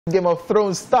Game of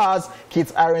Thrones stars Kit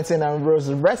Harington and Rose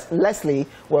Leslie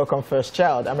welcome first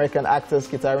child. American actors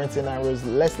Kit Harington and Rose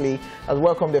Leslie has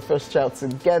welcomed their first child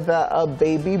together, a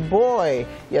baby boy.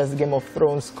 Yes, the Game of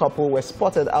Thrones couple were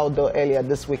spotted outdoor earlier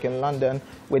this week in London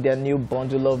with their new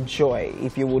bundle of joy.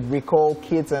 If you would recall,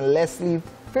 Kit and Leslie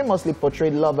famously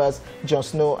portrayed lovers Jon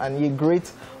Snow and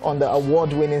Ygritte on the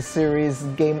award-winning series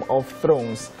Game of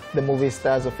Thrones. The movie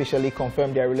stars officially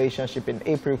confirmed their relationship in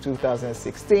April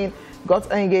 2016, got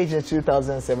engaged in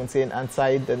 2017 and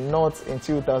tied the knot in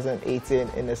 2018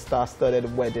 in a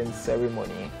star-studded wedding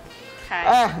ceremony.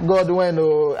 God,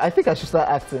 I think I should start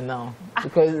acting now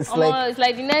because it's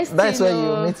like the next that's thing,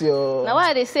 where you meet your. Now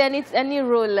why they say any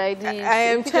role like this? I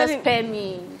am telling. Just pay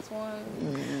me.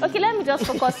 Okay, let me just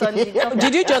focus on the topic.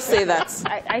 Did you just say that?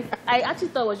 I actually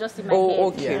thought it was just in my head.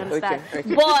 Okay,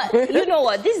 okay. But you know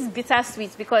what? This is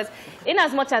bittersweet because in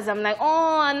as much as I'm like,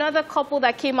 oh, another couple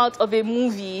that came out of a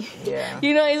movie,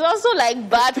 you know, it's also like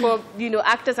bad for, you know,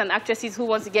 actors and actresses who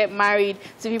want to get married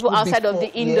to people outside of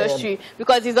the industry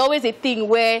because it's always a thing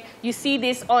where you see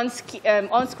this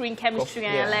on-screen chemistry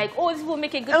and you're like, oh, this will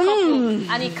make a good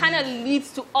couple, and it kind of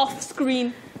leads to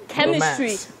off-screen chemistry.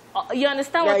 Romance. You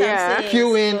understand what I'm saying?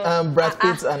 Cueing Brad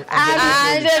Pitt and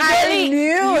I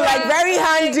knew, like very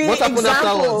handy what happened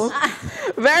example.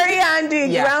 Very handy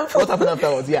example. What happened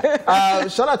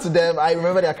afterwards? Shout out to them. I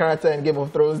remember their character in Game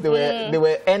of Thrones. They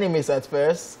were enemies at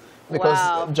first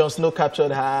because Jon Snow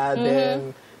captured her,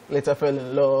 then later fell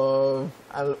in love,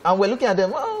 and we're looking at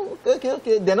them. Oh,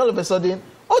 okay. Then all of a sudden,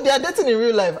 oh, they are dating in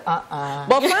real life.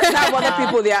 But first, have other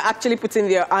people they are actually putting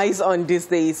their eyes on these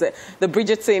days. The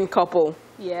Bridgerton couple.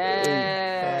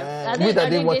 Yeah.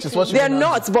 They're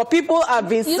not, but people have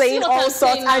been saying all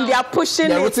sorts and they are pushing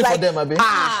they're it rooting like, for them, Abi.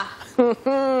 So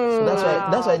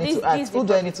that's why I need to act. Who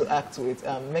do I need to act with?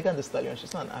 Megan Thee Stallion.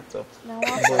 She's not an actor.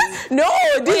 No,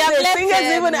 the singers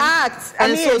even act.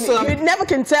 I mean, you never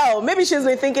can tell. Maybe she's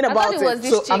been thinking about it.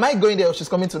 So am I going there or she's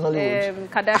coming to Nollywood?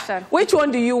 Kardashian. Which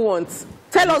one do you want?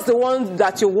 Tell us the one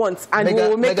that you want and we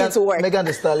will make it work. Megan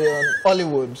Thee Stallion,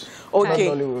 Hollywood. Okay.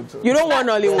 Not Nollywood. You don't want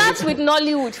Nollywood. Start with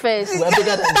Nollywood first. We're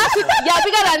bigger than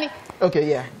bigger than it. Okay,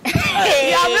 yeah. You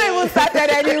have not even started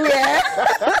anywhere.